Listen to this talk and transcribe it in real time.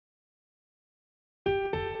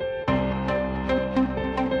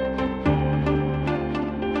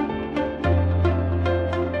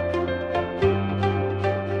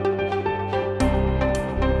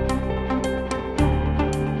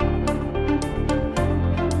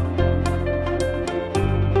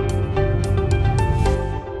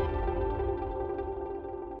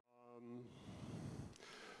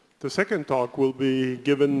second talk will be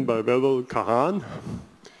given by Morton Kahan.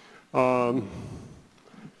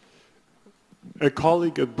 A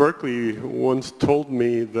colleague at Berkeley once told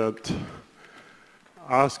me that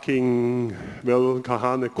asking Morton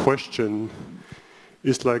Kahan a question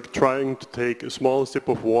is like trying to take a small sip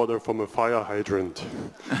of water from a fire hydrant.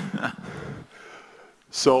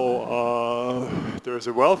 So there's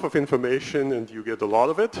a wealth of information and you get a lot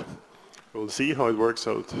of it. We'll see how it works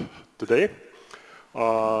out today.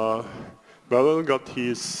 Morton got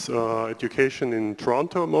his education in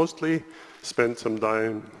Toronto mostly, spent some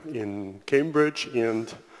time in Cambridge,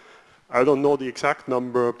 and I don't know the exact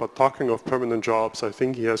number, but talking of permanent jobs, I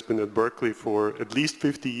think he has been at Berkeley for at least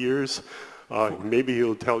 50 years. Maybe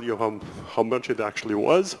he'll tell you how much it actually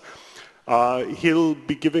was. He'll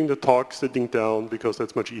be giving the talk sitting down because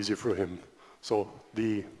that's much easier for him. So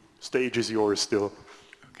the stage is yours still.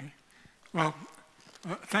 Okay. Well,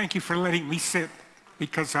 thank you for letting me sit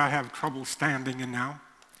because I have trouble standing in now.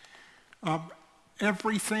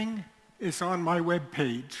 Everything is on my web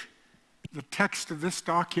page. The text of this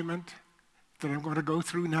document that I'm going to go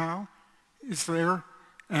through now is there.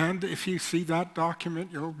 And if you see that document,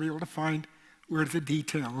 you'll be able to find where the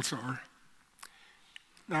details are.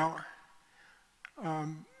 Now,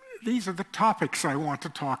 these are the topics I want to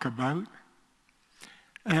talk about.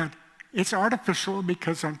 And it's artificial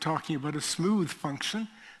because I'm talking about a smooth function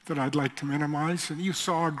that I'd like to minimize. And you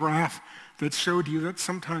saw a graph that showed you that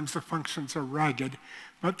sometimes the functions are ragged,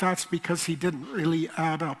 but that's because he didn't really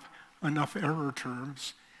add up enough error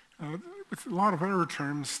terms. With a lot of error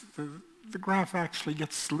terms, the graph actually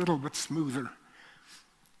gets a little bit smoother.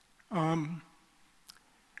 The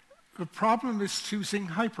problem is choosing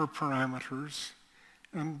hyperparameters,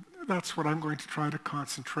 and that's what I'm going to try to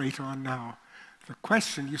concentrate on now. The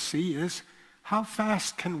question, you see, is how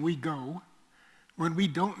fast can we go when we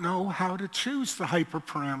don't know how to choose the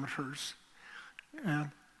hyperparameters?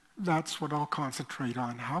 And that's what I'll concentrate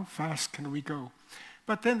on. How fast can we go?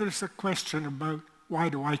 But then there's a question about why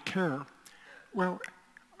do I care? Well,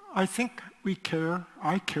 I think we care,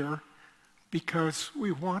 I care, because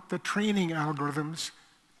we want the training algorithms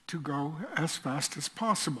to go as fast as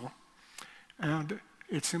possible. And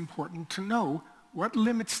it's important to know what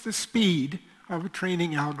limits the speed of a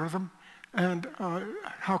training algorithm and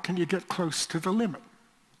how can you get close to the limit.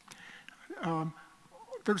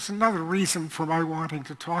 There's another reason for my wanting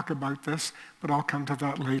to talk about this, but I'll come to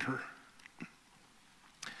that later.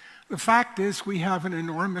 The fact is we have an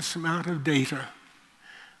enormous amount of data.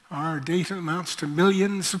 Our data amounts to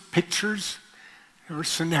millions of pictures or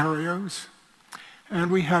scenarios,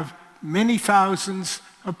 and we have many thousands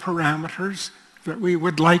of parameters that we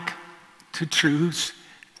would like to choose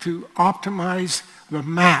to optimize the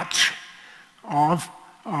match of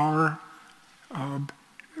our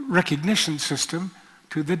recognition system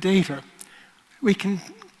to the data. We can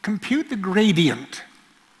compute the gradient,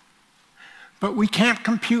 but we can't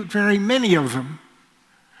compute very many of them.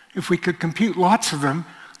 If we could compute lots of them,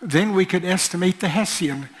 then we could estimate the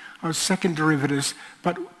Hessian of second derivatives,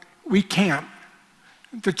 but we can't.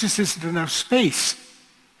 There just isn't enough space.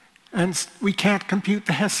 And we can't compute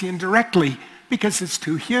the Hessian directly because it's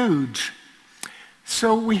too huge.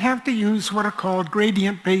 So we have to use what are called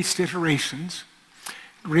gradient-based iterations.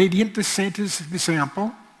 Gradient descent is an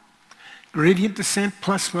example. Gradient descent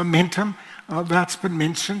plus momentum, that's been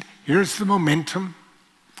mentioned. Here's the momentum.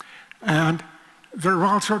 And there are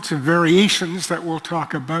all sorts of variations that we'll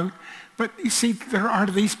talk about. But you see, there are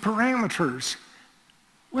these parameters.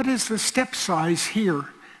 What is the step size here?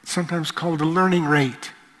 It's sometimes called a learning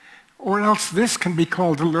rate. Or else this can be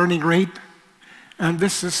called a learning rate. And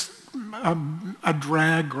this is a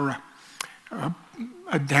drag or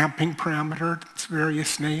a damping parameter. It's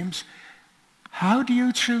various names. How do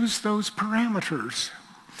you choose those parameters?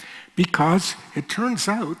 Because it turns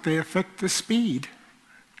out they affect the speed.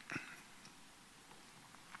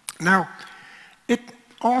 Now, it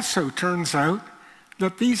also turns out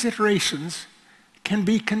that these iterations can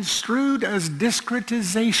be construed as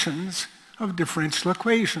discretizations of differential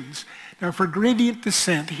equations. Now, for gradient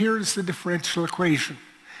descent, here's the differential equation.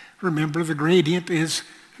 Remember, the gradient is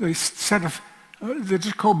the set of the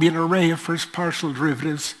Jacobian array of first partial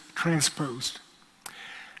derivatives transposed.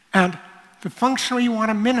 And the function we want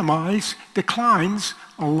to minimize declines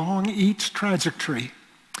along each trajectory.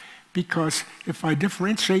 Because if I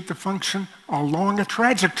differentiate the function along a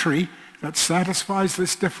trajectory that satisfies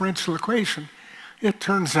this differential equation, it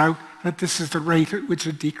turns out that this is the rate at which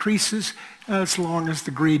it decreases as long as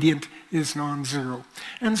the gradient is non-zero.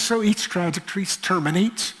 And so each trajectory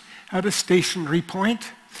terminates at a stationary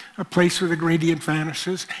point, a place where the gradient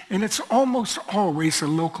vanishes, and it's almost always a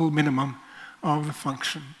local minimum of the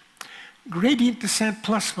function. gradient descent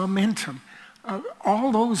plus momentum,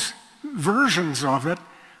 all those versions of it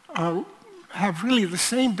have really the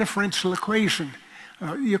same differential equation.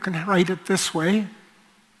 You can write it this way,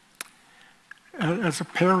 as a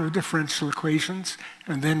pair of differential equations,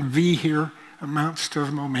 and then v here amounts to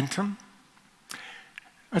the momentum.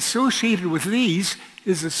 Associated with these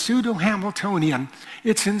is a pseudo-Hamiltonian.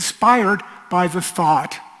 It's inspired by the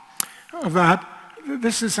thought that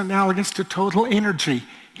this is analogous to total energy.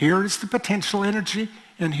 Here is the potential energy,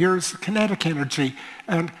 and here is the kinetic energy.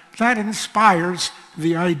 And that inspires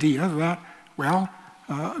the idea that, well,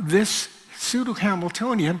 this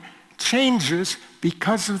pseudo-Hamiltonian changes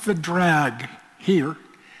because of the drag here,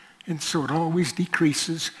 and so it always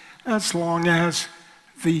decreases as long as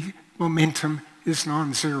the momentum is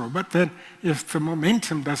non-zero. But then if the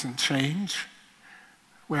momentum doesn't change,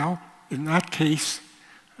 well, in that case,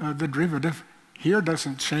 the derivative here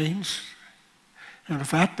doesn't change. And if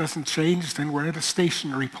that doesn't change, then we're at a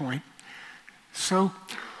stationary point. So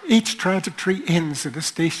each trajectory ends at a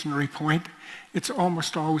stationary point. It's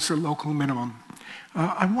almost always a local minimum.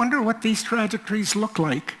 I wonder what these trajectories look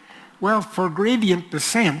like. Well, for gradient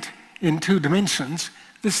descent in 2 dimensions,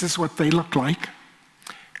 this is what they look like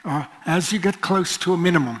as you get close to a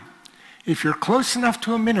minimum. If you're close enough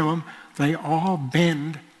to a minimum, they all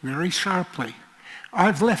bend very sharply.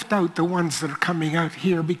 I've left out the ones that are coming out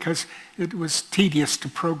here because it was tedious to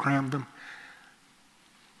program them.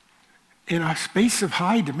 In a space of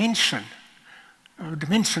high dimension,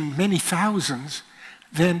 dimension many thousands,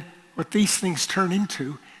 then what these things turn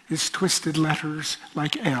into is twisted letters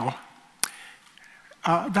like L.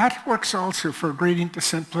 That works also for gradient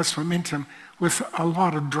descent plus momentum with a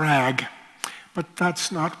lot of drag, but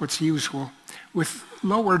that's not what's usual. With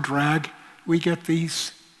lower drag, we get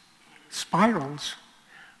these spirals.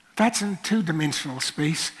 That's in 2-dimensional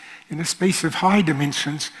space. In a space of high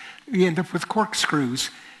dimensions, we end up with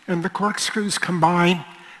corkscrews, and the corkscrews combine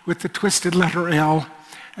with the twisted letter L,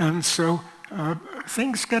 and so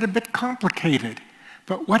things get a bit complicated.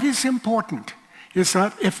 But what is important is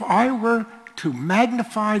that if I were to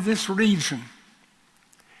magnify this region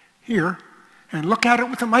here and look at it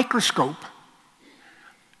with a microscope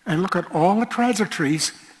and look at all the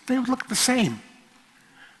trajectories, they would look the same.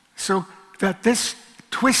 So that this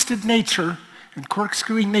twisted nature and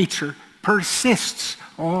corkscrewing nature persists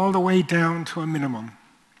all the way down to a minimum.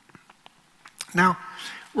 Now,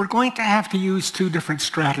 we're going to have to use 2 different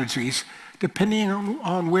strategies depending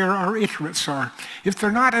on where our iterates are. If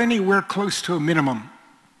they're not anywhere close to a minimum,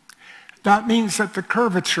 that means that the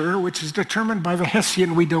curvature, which is determined by the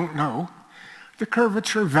Hessian we don't know, the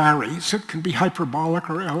curvature varies. It can be hyperbolic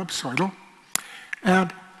or ellipsoidal.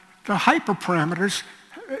 And the hyperparameters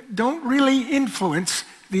don't really influence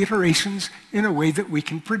the iterations in a way that we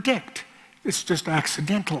can predict. It's just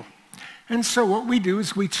accidental. And so what we do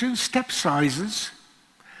is we choose step sizes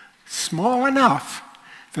small enough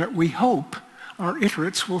that we hope our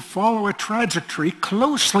iterates will follow a trajectory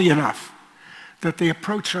closely enough that they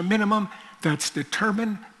approach a minimum that's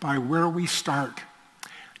determined by where we start.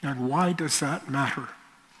 And why does that matter?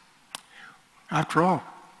 After all,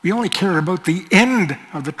 we only care about the end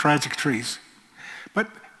of the trajectories. But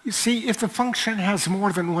you see, if the function has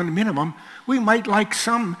more than one minimum, we might like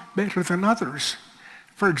some better than others.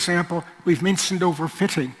 For example, we've mentioned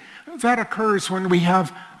overfitting. That occurs when we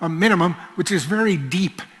have a minimum which is very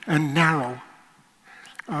deep and narrow.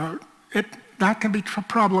 That can be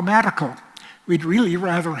problematical. We'd really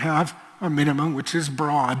rather have a minimum which is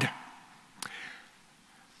broad.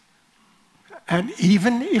 And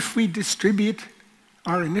even if we distribute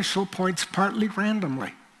our initial points partly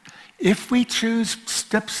randomly, if we choose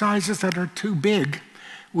step sizes that are too big,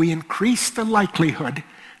 we increase the likelihood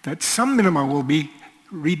that some minima will be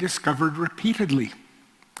rediscovered repeatedly.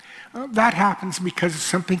 That happens because of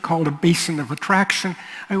something called a basin of attraction.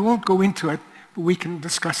 I won't go into it, but we can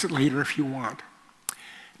discuss it later if you want.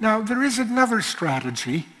 Now, there is another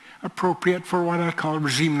strategy appropriate for what I call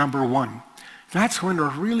regime number 1. That's when we're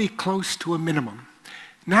really close to a minimum.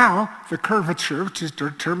 Now, the curvature, which is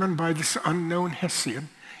determined by this unknown Hessian,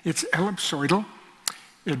 it's ellipsoidal,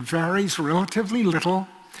 it varies relatively little,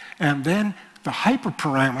 and then the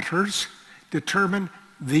hyperparameters determine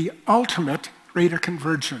the ultimate rate of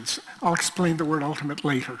convergence. I'll explain the word ultimate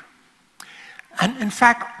later. And in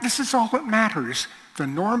fact, this is all that matters, the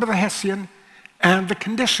norm of the Hessian and the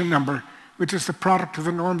condition number, which is the product of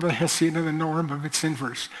the norm of the Hessian and the norm of its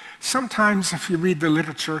inverse. Sometimes, if you read the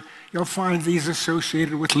literature, you'll find these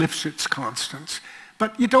associated with Lifshitz constants,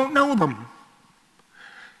 but you don't know them.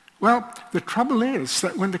 Well, the trouble is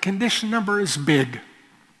that when the condition number is big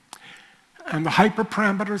and the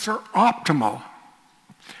hyperparameters are optimal,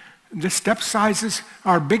 the step sizes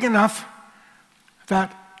are big enough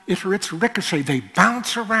that iterates ricochet. They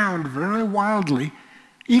bounce around very wildly,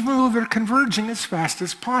 even though they're converging as fast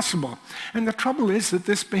as possible. And the trouble is that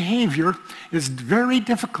this behavior is very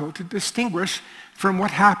difficult to distinguish from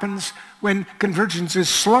what happens when convergence is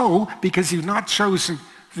slow because you've not chosen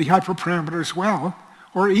the hyperparameters well,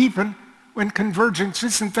 or even when convergence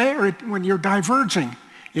isn't there, when you're diverging.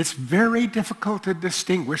 It's very difficult to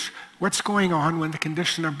distinguish what's going on when the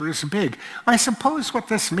condition number is big. I suppose what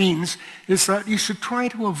this means is that you should try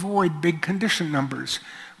to avoid big condition numbers.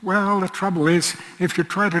 Well, the trouble is, if you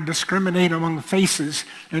try to discriminate among faces,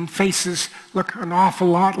 and faces look an awful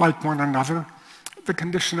lot like one another, the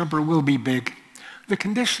condition number will be big. The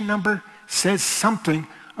condition number says something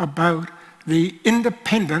about the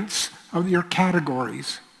independence of your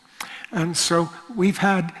categories. And so we've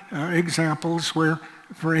had examples where,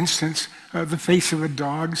 for instance, the face of a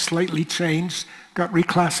dog slightly changed, got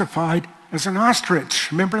reclassified as an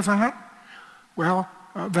ostrich. Remember that? Well,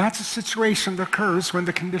 that's a situation that occurs when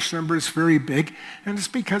the condition number is very big, and it's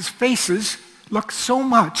because faces look so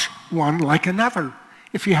much one like another,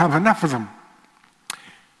 if you have enough of them.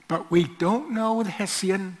 But we don't know the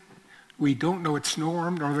Hessian, we don't know its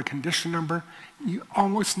norm, nor the condition number. You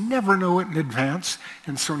almost never know it in advance,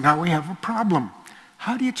 and so now we have a problem.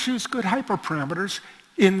 How do you choose good hyperparameters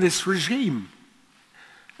in this regime?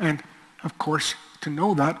 And of course, to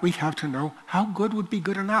know that, we have to know how good would be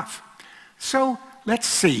good enough. So let's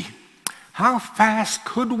see, how fast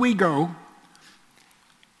could we go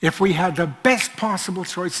if we had the best possible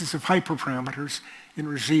choices of hyperparameters in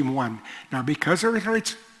regime 1? Now, because our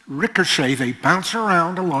iterates ricochet, they bounce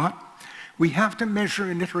around a lot, we have to measure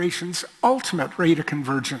an iteration's ultimate rate of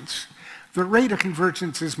convergence. The rate of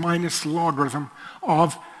convergence is minus the logarithm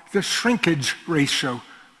of the shrinkage ratio.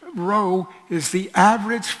 Rho is the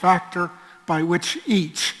average factor by which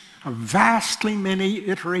each of vastly many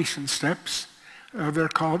iteration steps, they're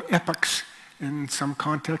called epochs in some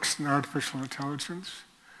contexts in artificial intelligence.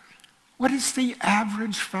 What is the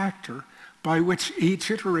average factor by which each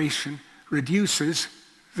iteration reduces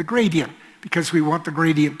the gradient? Because we want the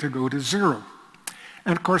gradient to go to 0.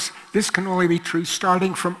 And of course, this can only be true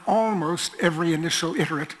starting from almost every initial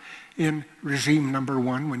iterate in regime number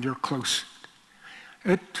 1 when you're close.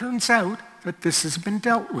 It turns out that this has been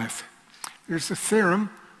dealt with. There's a theorem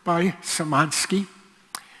by Szymanski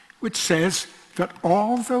which says that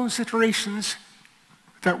all those iterations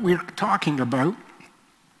that we're talking about,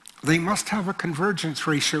 they must have a convergence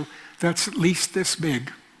ratio that's at least this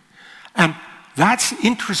big. And that's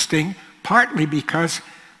interesting, partly because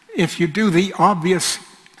if you do the obvious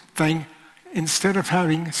thing, instead of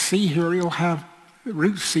having C here, you'll have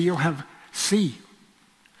root C, you'll have C.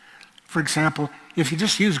 For example, if you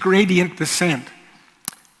just use gradient descent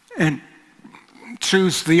and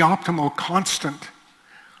choose the optimal constant,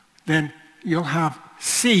 then you'll have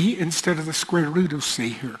C instead of the square root of C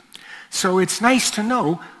here. So it's nice to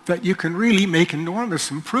know that you can really make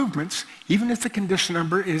enormous improvements even if the condition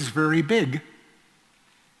number is very big.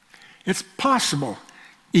 It's possible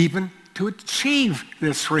even to achieve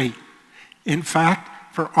this rate. In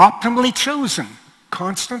fact, for optimally chosen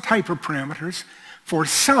constant hyperparameters, for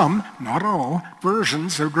some, not all,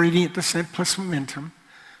 versions of gradient descent plus momentum,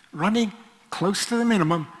 running close to the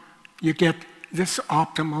minimum, you get this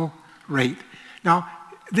optimal rate. Now,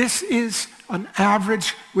 this is an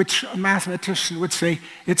average which a mathematician would say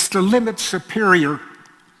it's the limit superior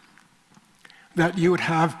that you would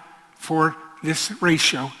have for this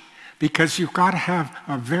ratio, because you've got to have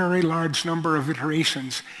a very large number of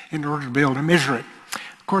iterations in order to be able to measure it.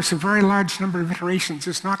 Of course, a very large number of iterations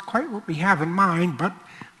is not quite what we have in mind, but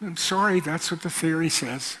I'm sorry, that's what the theory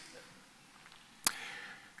says.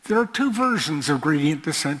 There are two versions of gradient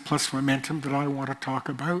descent plus momentum that I want to talk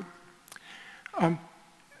about.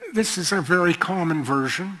 This is a very common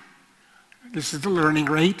version. This is the learning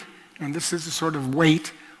rate, and this is a sort of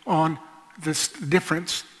weight on this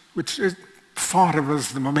difference, which is thought of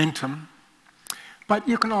as the momentum. But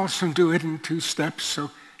you can also do it in 2 steps,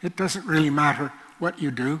 so it doesn't really matter what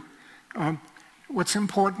you do. What's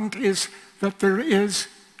important is that there is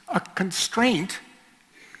a constraint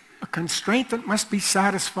that must be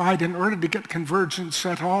satisfied in order to get convergence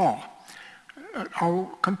at all.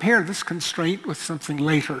 I'll compare this constraint with something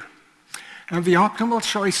later. And the optimal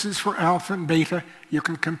choices for alpha and beta, you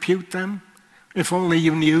can compute them if only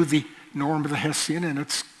you knew the norm of the Hessian and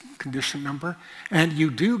its condition number. And you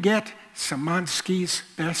do get Szymanski's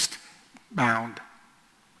best bound.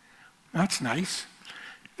 That's nice.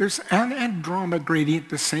 There's Andromeda gradient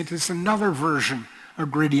descent is another version of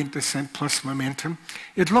gradient descent plus momentum.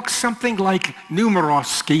 It looks something like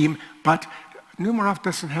Numeroff's scheme, but Numerov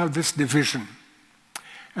doesn't have this division.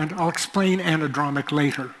 And I'll explain anadromic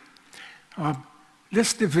later.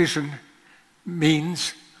 This division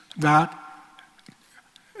means that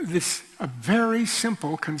a very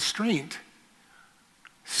simple constraint,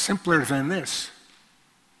 simpler than this,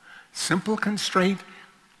 simple constraint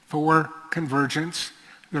for convergence.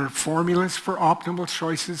 There are formulas for optimal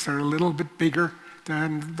choices that are a little bit bigger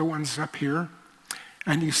than the ones up here,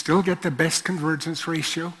 and you still get the best convergence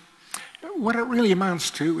ratio. What it really amounts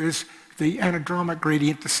to is the anadromic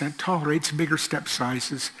gradient descent tolerates bigger step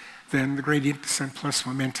sizes than the gradient descent plus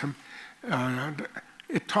momentum.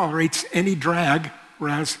 It tolerates any drag,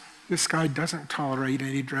 whereas this guy doesn't tolerate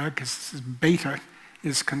any drag because beta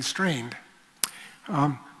is constrained.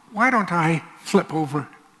 Why don't I flip over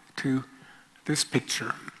to this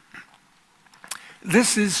picture?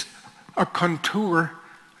 This is a contour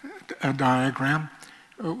diagram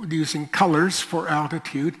using colors for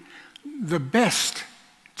altitude. The best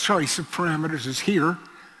choice of parameters is here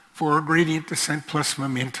for gradient descent plus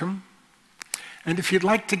momentum. And if you'd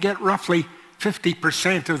like to get roughly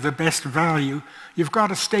 50% of the best value, you've got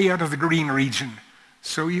to stay out of the green region.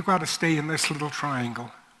 So you've got to stay in this little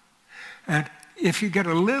triangle. And if you get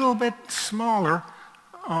a little bit smaller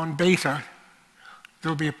on beta,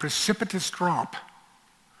 there'll be a precipitous drop.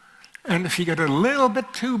 And if you get a little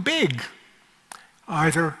bit too big,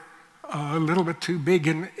 either a little bit too big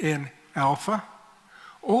in alpha,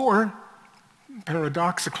 or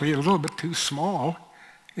paradoxically a little bit too small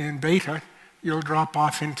in beta, you'll drop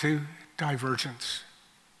off into divergence.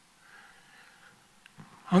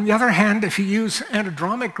 On the other hand, if you use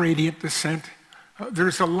anadromic gradient descent,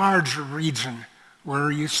 there's a larger region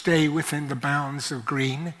where you stay within the bounds of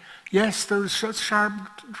green. Yes, there's a sharp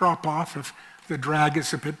drop-off if the drag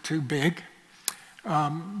is a bit too big,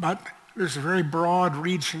 but there's a very broad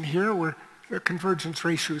region here where the convergence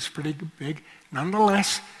ratio is pretty big.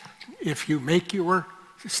 Nonetheless, if you make your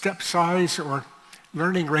step size or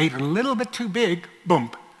learning rate a little bit too big,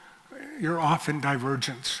 boom, you're off in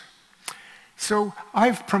divergence. So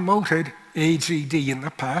I've promoted AGD in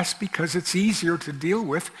the past because it's easier to deal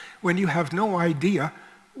with when you have no idea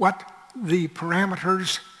what the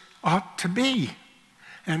parameters ought to be.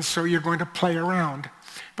 And so you're going to play around.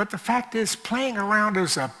 But the fact is, playing around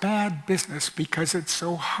is a bad business because it's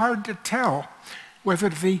so hard to tell whether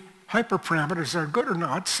the hyperparameters are good or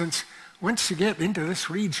not, since once you get into this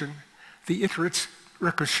region, the iterates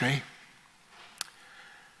ricochet.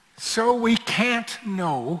 So we can't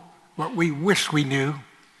know what we wish we knew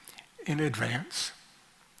in advance.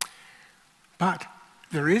 But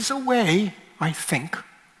there is a way, I think,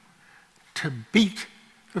 to beat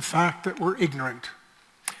the fact that we're ignorant.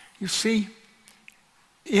 You see,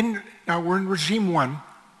 now we're in regime 1.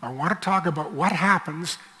 I want to talk about what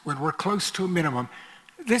happens when we're close to a minimum.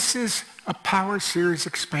 This is a power series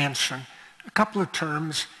expansion, a couple of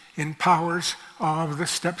terms in powers of the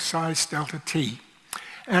step size delta t.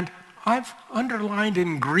 And I've underlined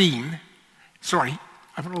in green, sorry,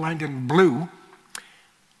 I've underlined in blue,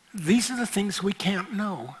 these are the things we can't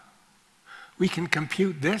know. We can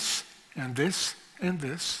compute this and this and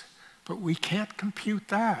this, but we can't compute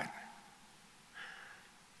that.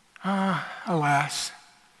 Alas.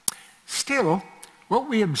 Still, what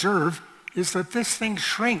we observe is that this thing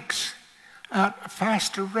shrinks at a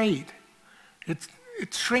faster rate. It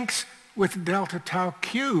shrinks with delta tau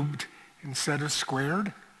cubed instead of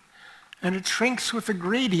squared, and it shrinks with the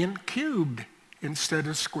gradient cubed instead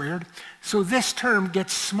of squared. So this term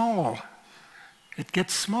gets small. It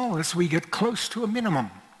gets small as we get close to a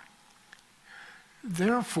minimum.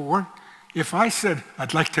 Therefore, if I said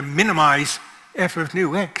I'd like to minimize f of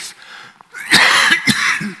nu x,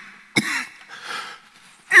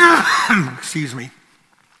 excuse me,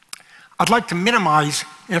 I'd like to minimize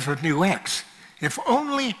f of nu x. If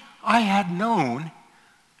only I had known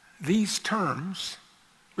these terms,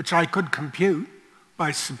 which I could compute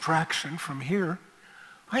by subtraction from here,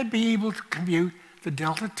 I'd be able to compute the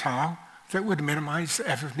delta tau that would minimize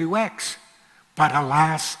f of nu x. But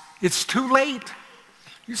alas, it's too late.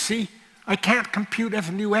 You see, I can't compute f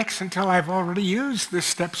of nu x until I've already used this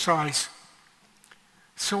step size.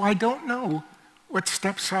 So I don't know what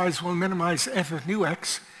step size will minimize f of nu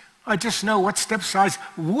x. I just know what step size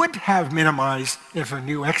would have minimized f of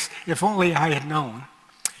nu x if only I had known.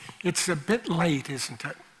 It's a bit late, isn't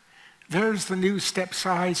it? There's the new step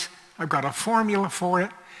size. I've got a formula for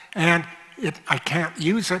it, and I can't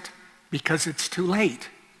use it because it's too late.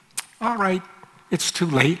 All right, it's too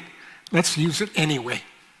late. Let's use it anyway.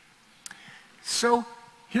 So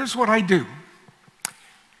here's what I do.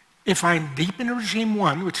 If I'm deep in regime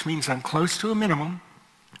 1, which means I'm close to a minimum,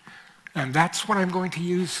 and that's what I'm going to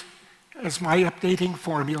use as my updating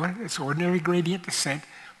formula. It's ordinary gradient descent,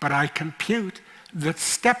 but I compute the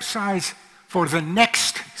step size for the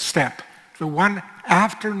next step, the one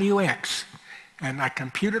after mu x. And I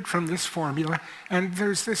compute it from this formula, and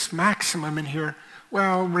there's this maximum in here.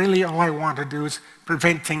 Well, really all I want to do is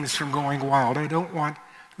prevent things from going wild. I don't want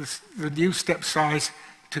the new step size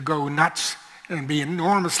to go nuts and be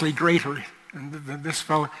enormously greater than this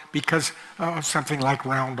fellow because of something like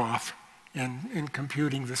round off in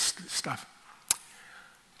computing this stuff.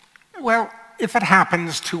 Well, if it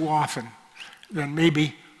happens too often, then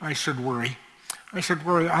maybe I should worry. I should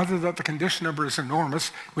worry either that the condition number is enormous,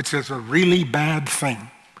 which is a really bad thing.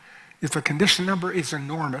 If the condition number is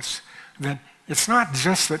enormous, then it's not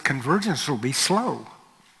just that convergence will be slow.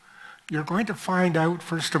 You're going to find out,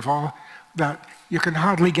 first of all, that you can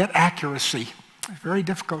hardly get accuracy. It's very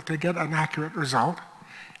difficult to get an accurate result.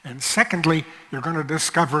 And secondly, you're going to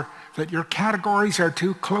discover that your categories are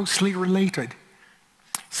too closely related.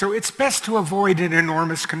 So it's best to avoid an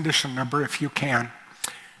enormous condition number if you can.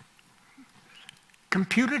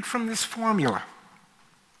 Computed from this formula,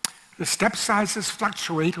 the step sizes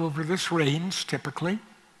fluctuate over this range, typically,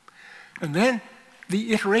 and then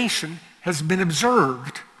the iteration has been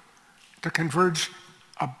observed to converge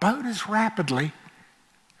about as rapidly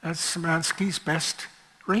as Szymanski's best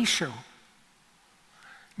ratio.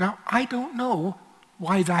 Now, I don't know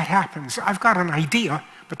why that happens. I've got an idea,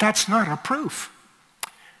 but that's not a proof.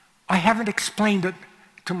 I haven't explained it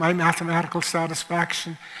to my mathematical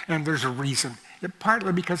satisfaction, and there's a reason.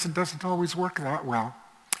 Partly because it doesn't always work that well.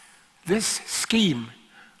 This scheme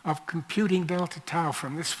of computing delta tau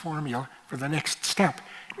from this formula for the next step,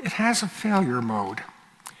 it has a failure mode.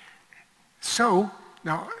 So,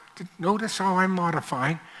 now notice how I'm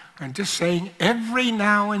modifying. I'm just saying every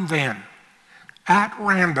now and then, at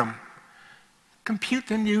random, compute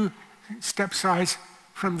the new step size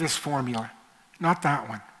from this formula, not that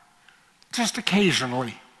one. Just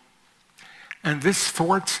occasionally. And this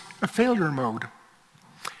thwarts a failure mode.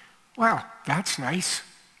 Well, that's nice.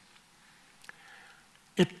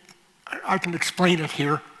 I can explain it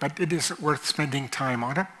here, but it isn't worth spending time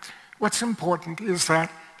on it. What's important is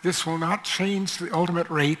that this will not change the ultimate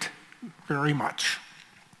rate very much.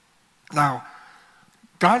 Now,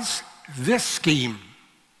 does this scheme,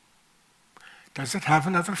 does it have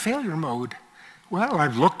another failure mode? Well,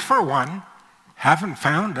 I've looked for one, haven't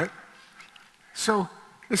found it. So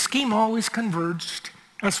the scheme always converged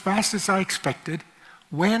as fast as I expected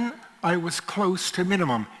when I was close to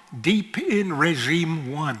minimum, deep in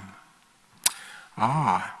regime 1.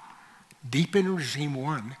 Deep in regime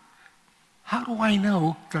 1. How do I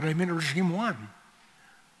know that I'm in regime 1?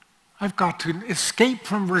 I've got to escape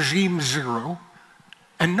from regime 0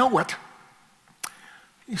 and know it.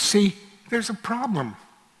 You see, there's a problem.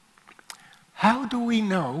 How do we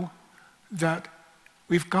know that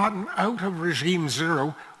we've gotten out of regime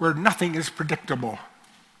 0 where nothing is predictable?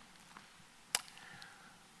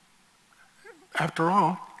 After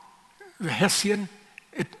all, the Hessian,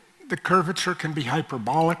 the curvature can be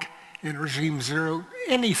hyperbolic. In regime 0,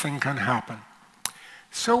 anything can happen.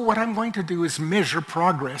 So what I'm going to do is measure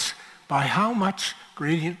progress by how much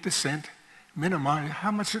gradient descent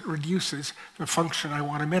how much it reduces the function I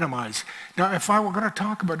want to minimize. Now, if I were going to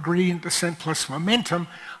talk about gradient descent plus momentum,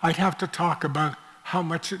 I'd have to talk about how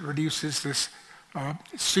much it reduces this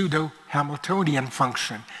pseudo-Hamiltonian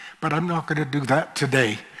function. But I'm not going to do that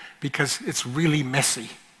today because it's really messy.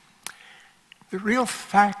 The real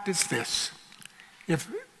fact is this. If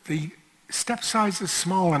the step size is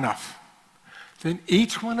small enough, then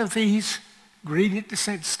each one of these gradient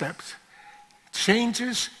descent steps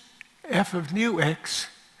changes f of nu x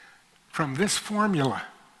from this formula.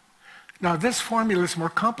 Now, this formula is more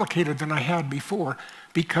complicated than I had before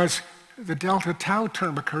because the delta tau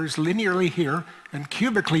term occurs linearly here and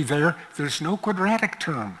cubically there. There's no quadratic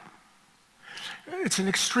term. It's an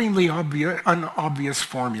extremely unobvious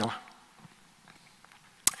formula.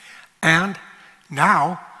 And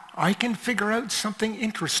now I can figure out something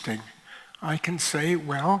interesting. I can say,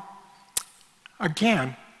 well,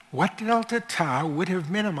 again, what delta tau would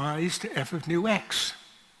have minimized f of nu x?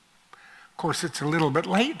 Of course, it's a little bit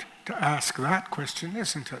late to ask that question,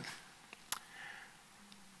 isn't it?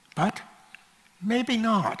 But maybe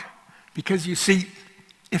not, because you see,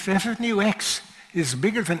 if f of nu x is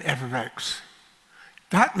bigger than f of x,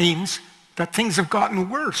 that means that things have gotten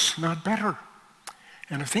worse, not better.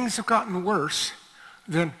 And if things have gotten worse,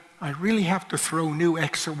 then I really have to throw nu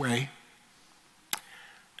x away.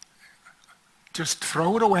 Just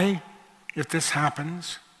throw it away if this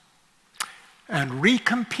happens, and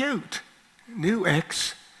recompute nu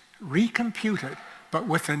x, recompute it but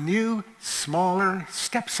with a new, smaller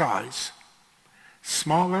step size,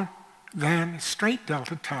 smaller than straight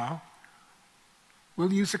delta tau.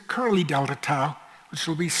 We'll use a curly delta tau, which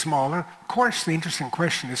will be smaller. Of course, the interesting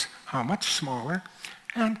question is how much smaller,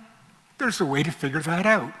 and there's a way to figure that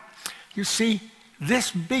out. You see,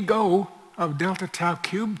 this big O of delta tau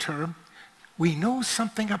cubed term, we know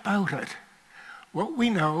something about it. What we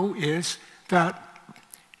know is that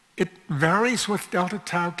it varies with delta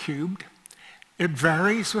tau cubed, it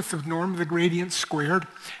varies with the norm of the gradient squared,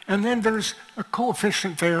 and then there's a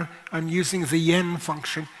coefficient there. I'm using the yen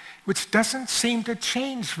function, which doesn't seem to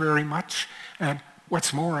change very much, and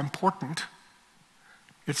what's more important,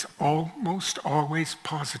 it's almost always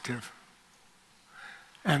positive.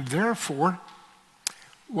 And therefore,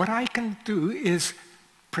 what I can do is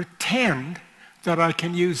pretend that I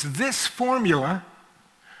can use this formula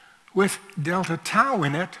with delta tau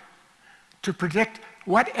in it to predict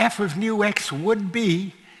what f of nu x would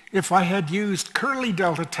be if I had used curly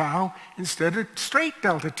delta tau instead of straight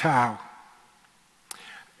delta tau.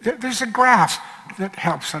 There's a graph that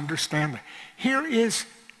helps understand that. Here is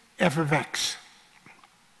f of x.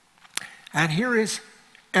 And here is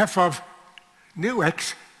f of nu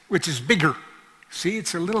x, which is bigger. See,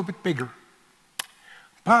 it's a little bit bigger.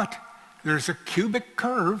 But there's a cubic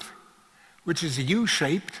curve, which is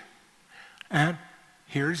U-shaped, and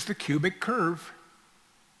here's the cubic curve.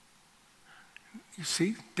 You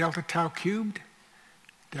see, delta tau cubed,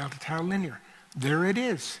 delta tau linear. There it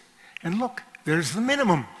is. And look, there's the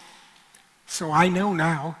minimum. So I know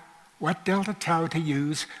now what delta tau to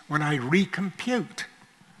use when I recompute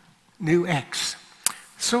nu x.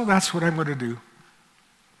 So that's what I'm going to do.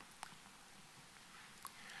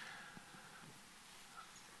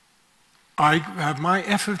 I have my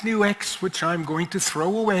f of nu x, which I'm going to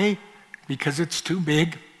throw away because it's too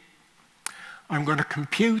big. I'm going to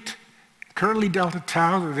compute curly delta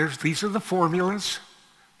tau. These are the formulas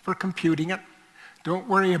for computing it. Don't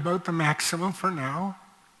worry about the maximum for now.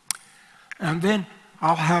 And then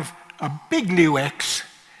I'll have a big nu x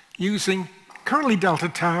using curly delta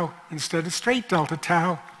tau instead of straight delta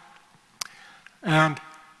tau. And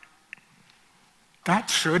that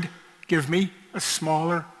should give me a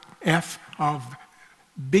smaller f of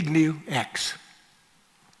big nu x.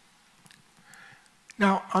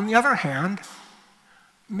 Now, on the other hand,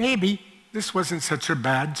 maybe this wasn't such a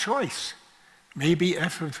bad choice. Maybe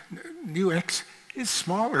f of nu x is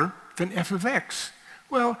smaller than f of x.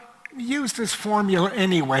 Well, use this formula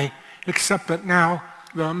anyway, except that now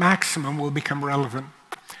the maximum will become relevant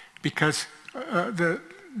because the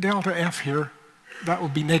delta f here, that will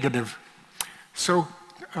be negative. So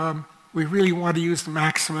we really want to use the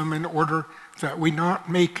maximum in order that we not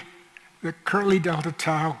make the curly delta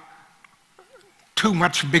tau too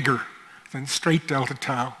much bigger than straight delta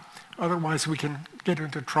tau. Otherwise, we can get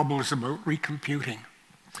into troubles about recomputing.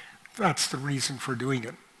 That's the reason for doing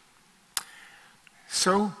it.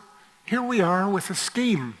 So here we are with a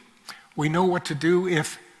scheme. We know what to do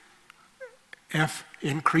if f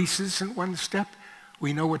increases in one step.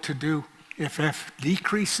 We know what to do if f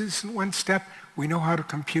decreases in one step. We know how to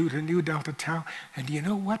compute a new delta tau. And you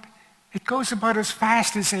know what? It goes about as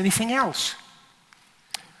fast as anything else.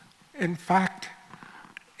 In fact,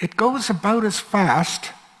 it goes about as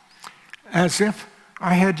fast as if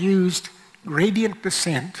I had used gradient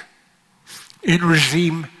descent in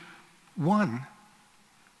regime 1,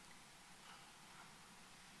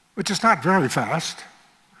 which is not very fast,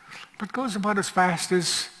 but goes about as fast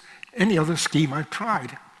as any other scheme I've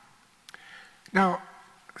tried. Now,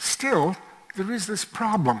 still, there is this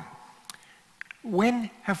problem. When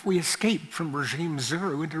have we escaped from regime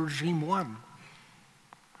 0 into regime 1?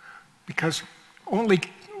 Because only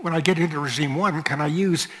when I get into regime 1 can I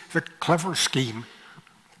use the clever scheme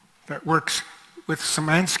that works with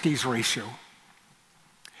Szymanski's ratio.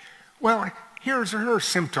 Well, here are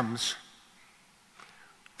symptoms.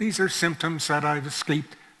 These are symptoms that I've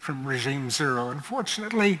escaped from regime 0.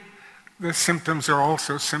 Unfortunately, the symptoms are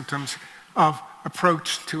also symptoms of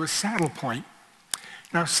approach to a saddle point.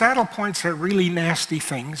 Now, saddle points are really nasty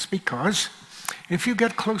things because if you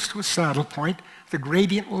get close to a saddle point, the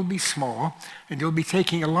gradient will be small, and you'll be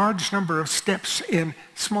taking a large number of steps in,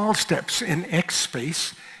 small steps in x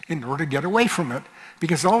space in order to get away from it,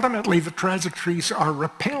 because ultimately the trajectories are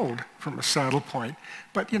repelled from a saddle point.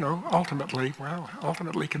 But, you know, ultimately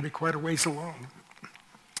can be quite a ways along.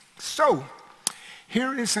 So,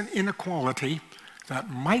 here is an inequality that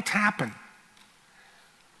might happen.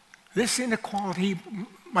 This inequality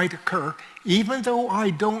might occur even though I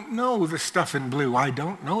don't know the stuff in blue. I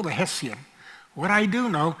don't know the Hessian. What I do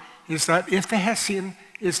know is that if the Hessian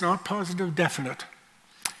is not positive definite,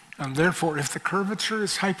 And therefore, if the curvature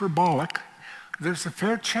is hyperbolic, there's a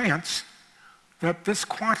fair chance that this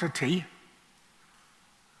quantity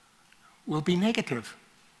will be negative.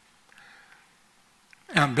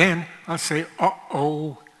 And then I'll say,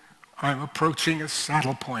 uh-oh, I'm approaching a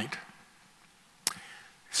saddle point.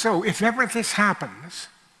 So if ever this happens,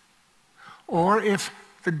 or if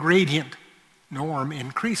the gradient norm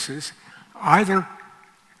increases, either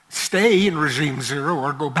stay in regime 0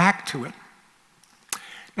 or go back to it.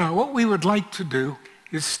 Now, what we would like to do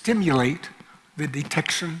is stimulate the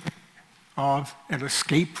detection of an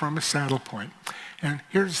escape from a saddle point. And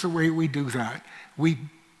here's the way we do that. We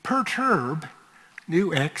perturb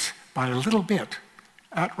nu x by a little bit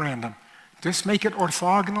at random. Just make it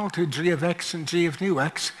orthogonal to g of x and g of nu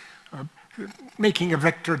x. Making a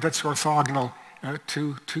vector that's orthogonal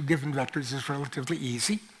to two given vectors is relatively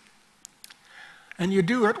easy. And you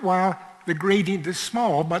do it while the gradient is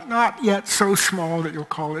small, but not yet so small that you'll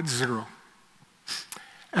call it 0.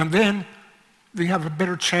 And then you have a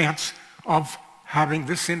better chance of having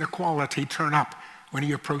this inequality turn up when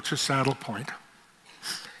you approach a saddle point.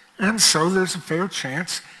 And so there's a fair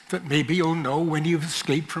chance that maybe you'll know when you've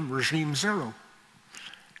escaped from regime 0.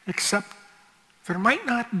 Except there might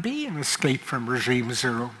not be an escape from regime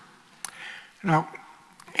 0. Now,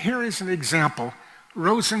 here is an example.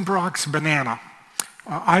 Rosenbrock's banana.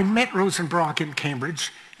 I met Rosenbrock in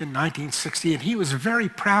Cambridge in 1960, and he was very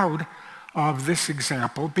proud of this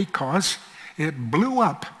example because it blew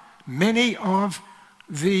up many of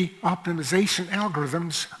the optimization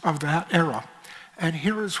algorithms of that era. And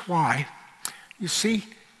here is why. You see,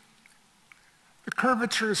 the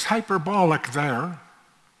curvature is hyperbolic there,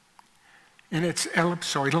 and it's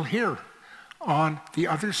ellipsoidal here on the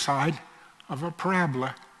other side of a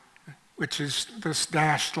parabola, which is this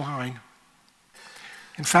dashed line.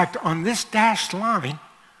 In fact, on this dashed line,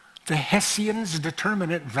 the Hessian's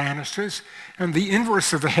determinant vanishes, and the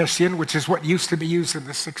inverse of the Hessian, which is what used to be used in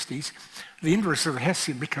the 60s, the inverse of the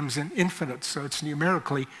Hessian becomes an infinite, so it's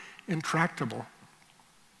numerically intractable.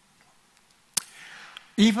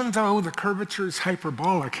 Even though the curvature is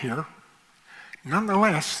hyperbolic here,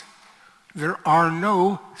 nonetheless, there are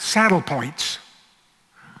no saddle points.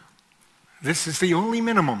 This is the only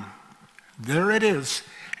minimum. There it is.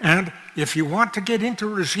 And if you want to get into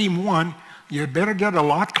regime 1, you'd better get a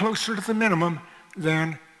lot closer to the minimum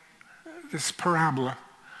than this parabola.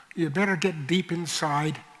 You better get deep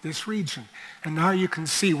inside this region. And now you can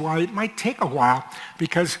see why it might take a while,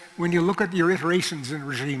 because when you look at your iterations in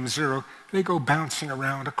regime 0, they go bouncing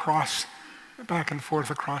around across, back and forth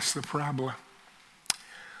across the parabola.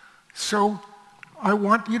 So I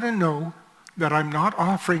want you to know that I'm not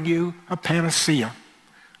offering you a panacea.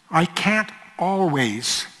 I can't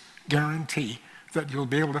always guarantee that you'll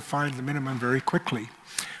be able to find the minimum very quickly.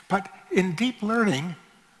 But in deep learning,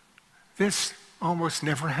 this almost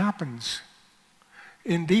never happens.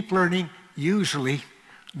 In deep learning, usually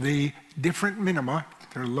the different minima,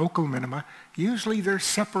 they're local minima, usually they're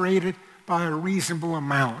separated by a reasonable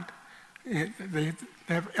amount. They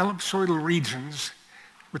have ellipsoidal regions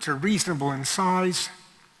which are reasonable in size.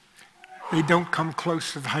 They don't come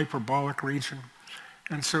close to the hyperbolic region.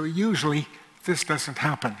 And so usually this doesn't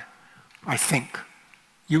happen, I think.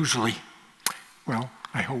 Usually. Well,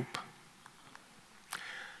 I hope.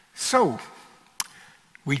 So,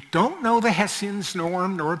 we don't know the Hessian's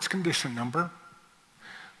norm nor its condition number,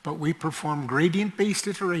 but we perform gradient-based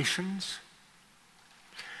iterations.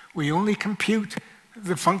 We only compute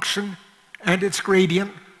the function and its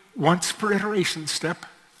gradient once per iteration step,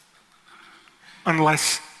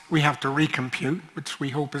 unless we have to recompute, which we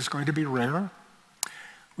hope is going to be rare.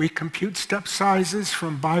 We compute step sizes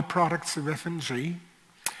from byproducts of f and g.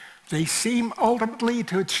 They seem ultimately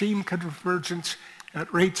to achieve convergence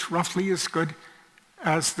at rates roughly as good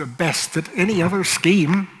as the best that any other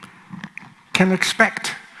scheme can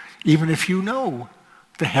expect, even if you know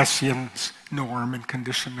the Hessian's norm and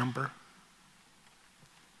condition number.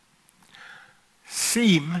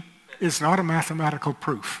 Seem is not a mathematical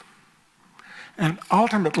proof, and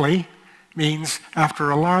ultimately means after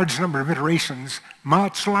a large number of iterations,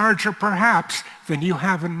 much larger perhaps than you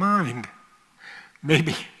have in mind.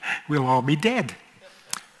 Maybe we'll all be dead.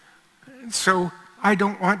 So I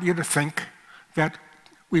don't want you to think that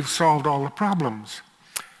we've solved all the problems.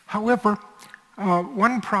 However,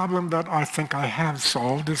 one problem that I think I have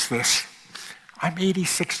solved is this. I'm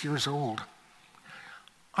 86 years old.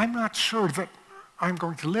 I'm not sure that I'm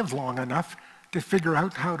going to live long enough to figure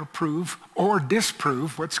out how to prove or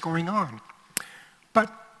disprove what's going on. But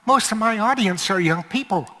most of my audience are young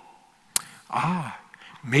people.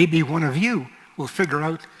 Maybe one of you will figure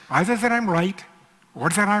out either that I'm right or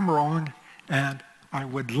that I'm wrong, and I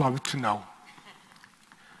would love to know.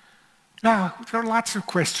 Now, there are lots of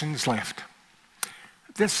questions left.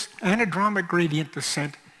 This anadromic gradient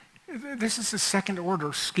descent, this is a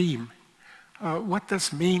second-order scheme. What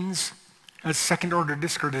this means as second-order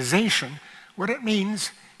discretization, what it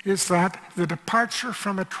means is that the departure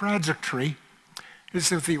from a trajectory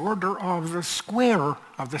is of the order of the square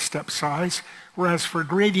of the step size, whereas for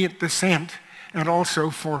gradient descent, and also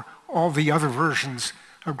for all the other versions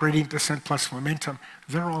of gradient descent plus momentum,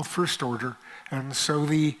 they're all first order. And so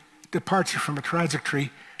the departure from a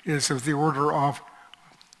trajectory is of the order of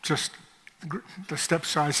just the step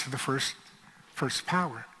size to the first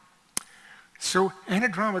power. So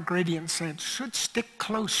anadromic gradient descent should stick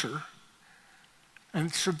closer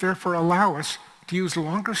and should therefore allow us to use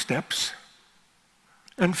longer steps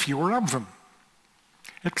and fewer of them.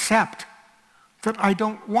 Except that I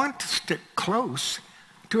don't want to stick close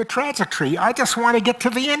to a trajectory. I just want to get to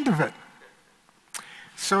the end of it.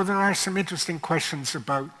 So there are some interesting questions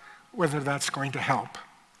about whether that's going to help.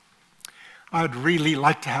 I'd really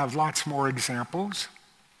like to have lots more examples.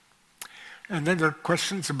 And then there are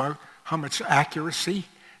questions about how much accuracy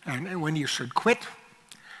and when you should quit.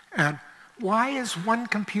 And why is one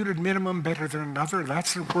computed minimum better than another?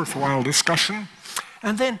 That's a worthwhile discussion.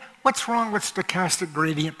 And then, what's wrong with stochastic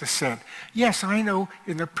gradient descent? Yes, I know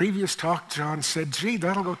in the previous talk, John said, gee,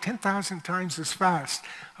 that'll go 10,000 times as fast.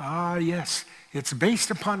 Ah, yes, it's based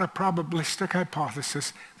upon a probabilistic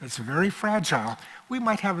hypothesis that's very fragile. We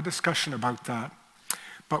might have a discussion about that.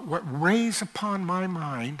 But what weighs upon my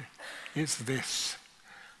mind is this.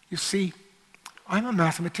 You see, I'm a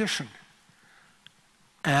mathematician,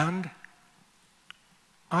 and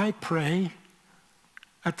I pray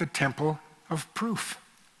at the temple of proof.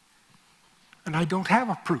 And I don't have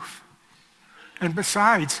a proof. And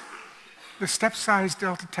besides, the step size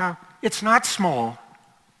delta tau, it's not small.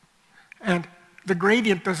 And the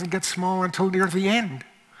gradient doesn't get small until near the end.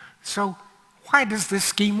 So why does this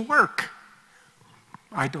scheme work?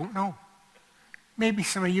 I don't know. Maybe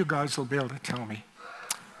some of you guys will be able to tell me.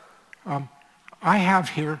 I have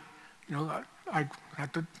here, I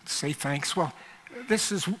have to say thanks. Well,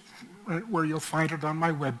 this is where you'll find it on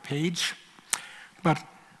my web page. But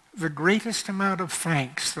the greatest amount of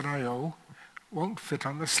thanks that I owe won't fit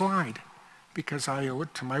on the slide because I owe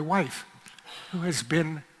it to my wife, who has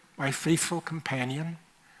been my faithful companion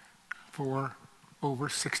for over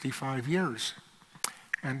 65 years.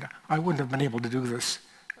 And I wouldn't have been able to do this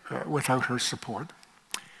without her support.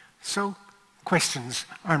 So, questions,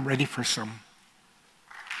 I'm ready for some.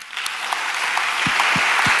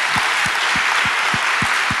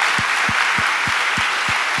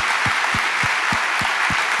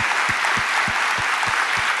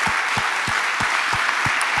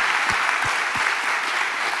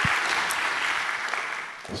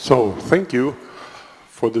 So, thank you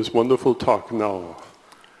for this wonderful talk. Now,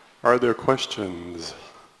 are there questions?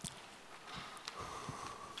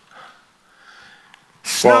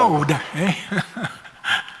 Snowed, eh?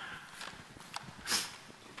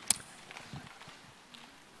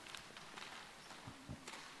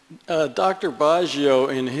 Dr.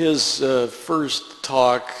 Baggio, in his first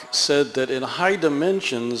talk, said that in high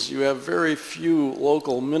dimensions you have very few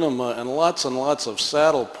local minima and lots of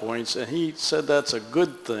saddle points, and he said that's a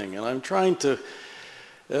good thing. And I'm trying to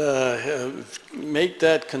make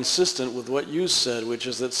that consistent with what you said, which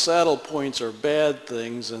is that saddle points are bad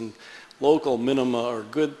things and local minima are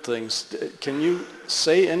good things. Can you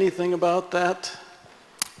say anything about that?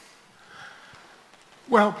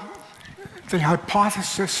 Well, the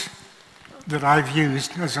hypothesis that I've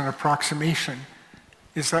used as an approximation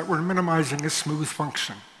is that we're minimizing a smooth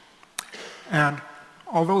function. And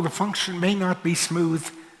although the function may not be smooth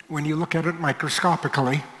when you look at it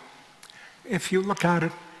microscopically, if you look at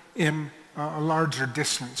it in a larger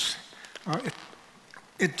distance,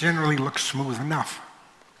 it generally looks smooth enough.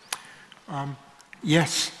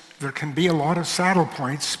 Yes, there can be a lot of saddle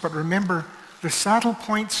points, but remember, the saddle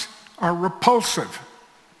points are repulsive.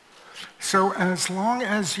 So as long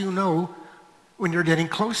as you know when you're getting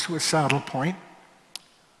close to a saddle point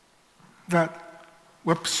that,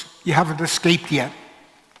 whoops, you haven't escaped yet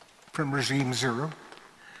from regime 0,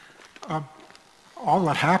 all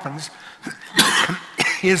that happens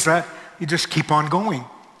is that you just keep on going.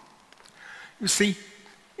 You see,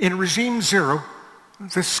 in regime 0,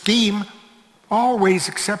 the scheme always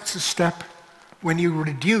accepts a step when you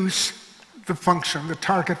reduce the function, the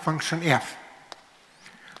target function f.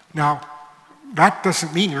 Now, that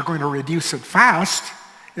doesn't mean you're going to reduce it fast.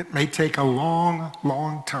 It may take a long,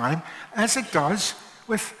 long time, as it does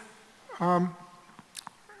with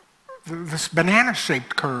this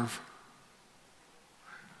banana-shaped curve.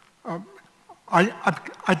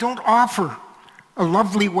 I don't offer a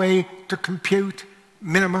lovely way to compute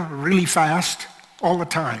minima really fast all the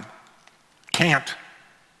time. Can't.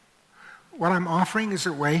 What I'm offering is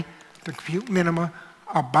a way to compute minima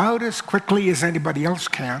about as quickly as anybody else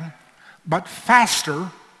can, but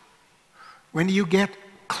faster when you get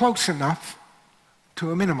close enough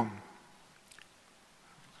to a minimum.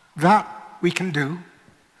 That we can do,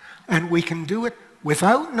 and we can do it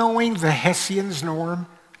without knowing the Hessian's norm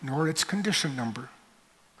nor its condition number.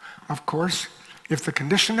 Of course, if the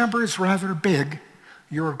condition number is rather big,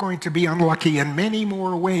 you're going to be unlucky in many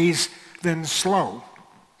more ways than slow.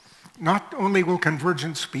 Not only will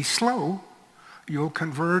convergence be slow, you'll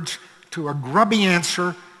converge to a grubby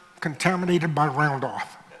answer contaminated by round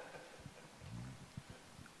off.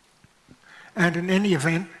 And in any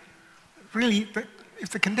event, really, if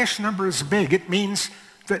the condition number is big, it means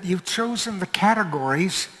that you've chosen the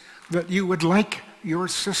categories that you would like your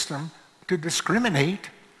system to discriminate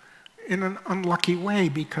in an unlucky way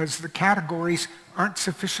because the categories aren't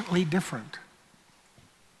sufficiently different.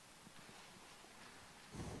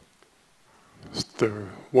 Is there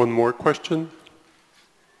one more question?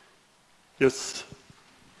 Yes.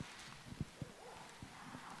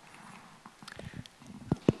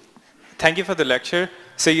 Thank you for the lecture.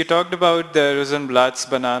 So you talked about the Rosenblock's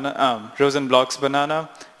banana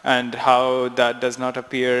and how that does not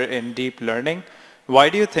appear in deep learning. Why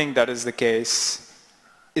do you think that is the case?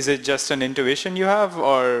 Is it just an intuition you have,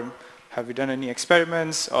 or have you done any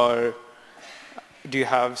experiments, or do you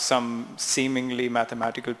have some seemingly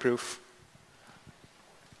mathematical proof?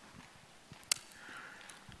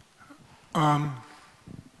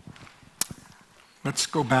 Let's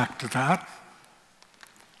go back to that.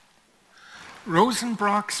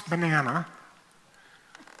 Rosenblock's banana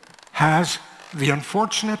has the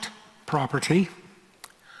unfortunate property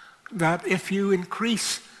that if you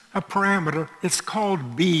increase a parameter, it's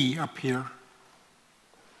called b up here.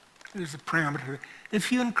 There's a parameter.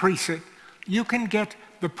 If you increase it, you can get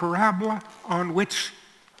the parabola on which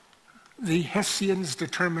the Hessian's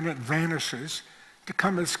determinant vanishes to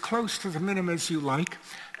come as close to the minimum as you like,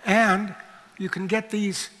 and you can get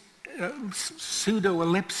these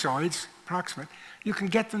pseudo-ellipsoids, approximate, you can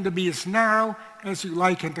get them to be as narrow as you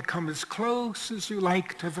like and to come as close as you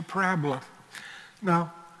like to the parabola.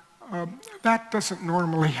 Now, that doesn't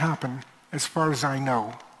normally happen as far as I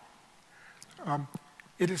know.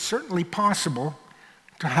 It is certainly possible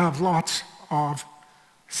to have lots of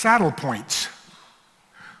saddle points,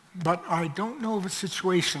 but I don't know of a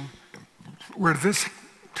situation where this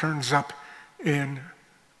turns up in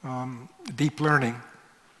deep learning.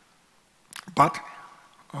 But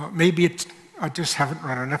maybe I just haven't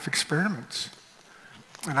run enough experiments.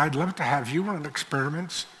 And I'd love to have you run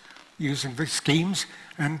experiments using these schemes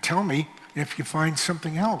and tell me if you find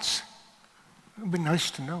something else. It would be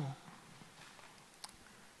nice to know.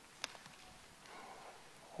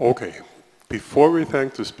 Okay. Before we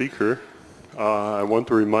thank the speaker, I want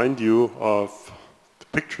to remind you of the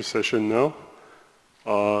picture session now.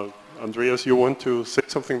 Andreas, you want to say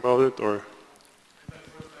something about it, or?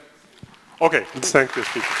 Okay, let's thank the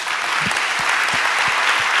speaker.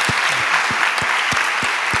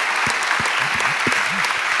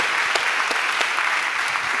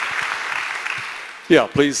 Yeah,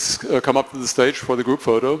 please come up to the stage for the group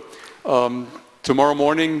photo. Tomorrow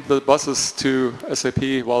morning, the buses to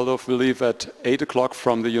SAP Waldorf will leave at 8 o'clock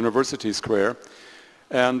from the University Square.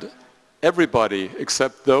 And everybody,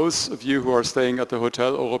 except those of you who are staying at the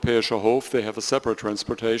Hotel Europäischer Hof, they have a separate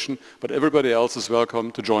transportation, but everybody else is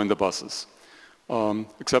welcome to join the buses.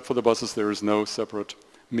 Except for the buses, there is no separate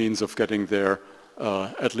means of getting there,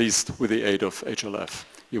 at least with the aid of HLF.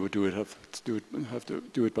 You would have to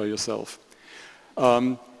do it by yourself.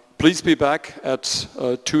 Please be back at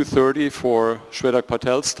 2:30 for Shwetak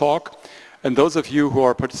Patel's talk. And those of you who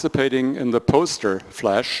are participating in the poster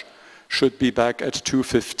flash should be back at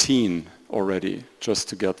 2:15 already, just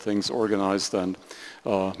to get things organized and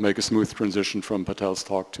make a smooth transition from Patel's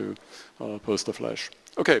talk to poster flash.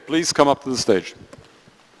 Okay, please come up to the stage.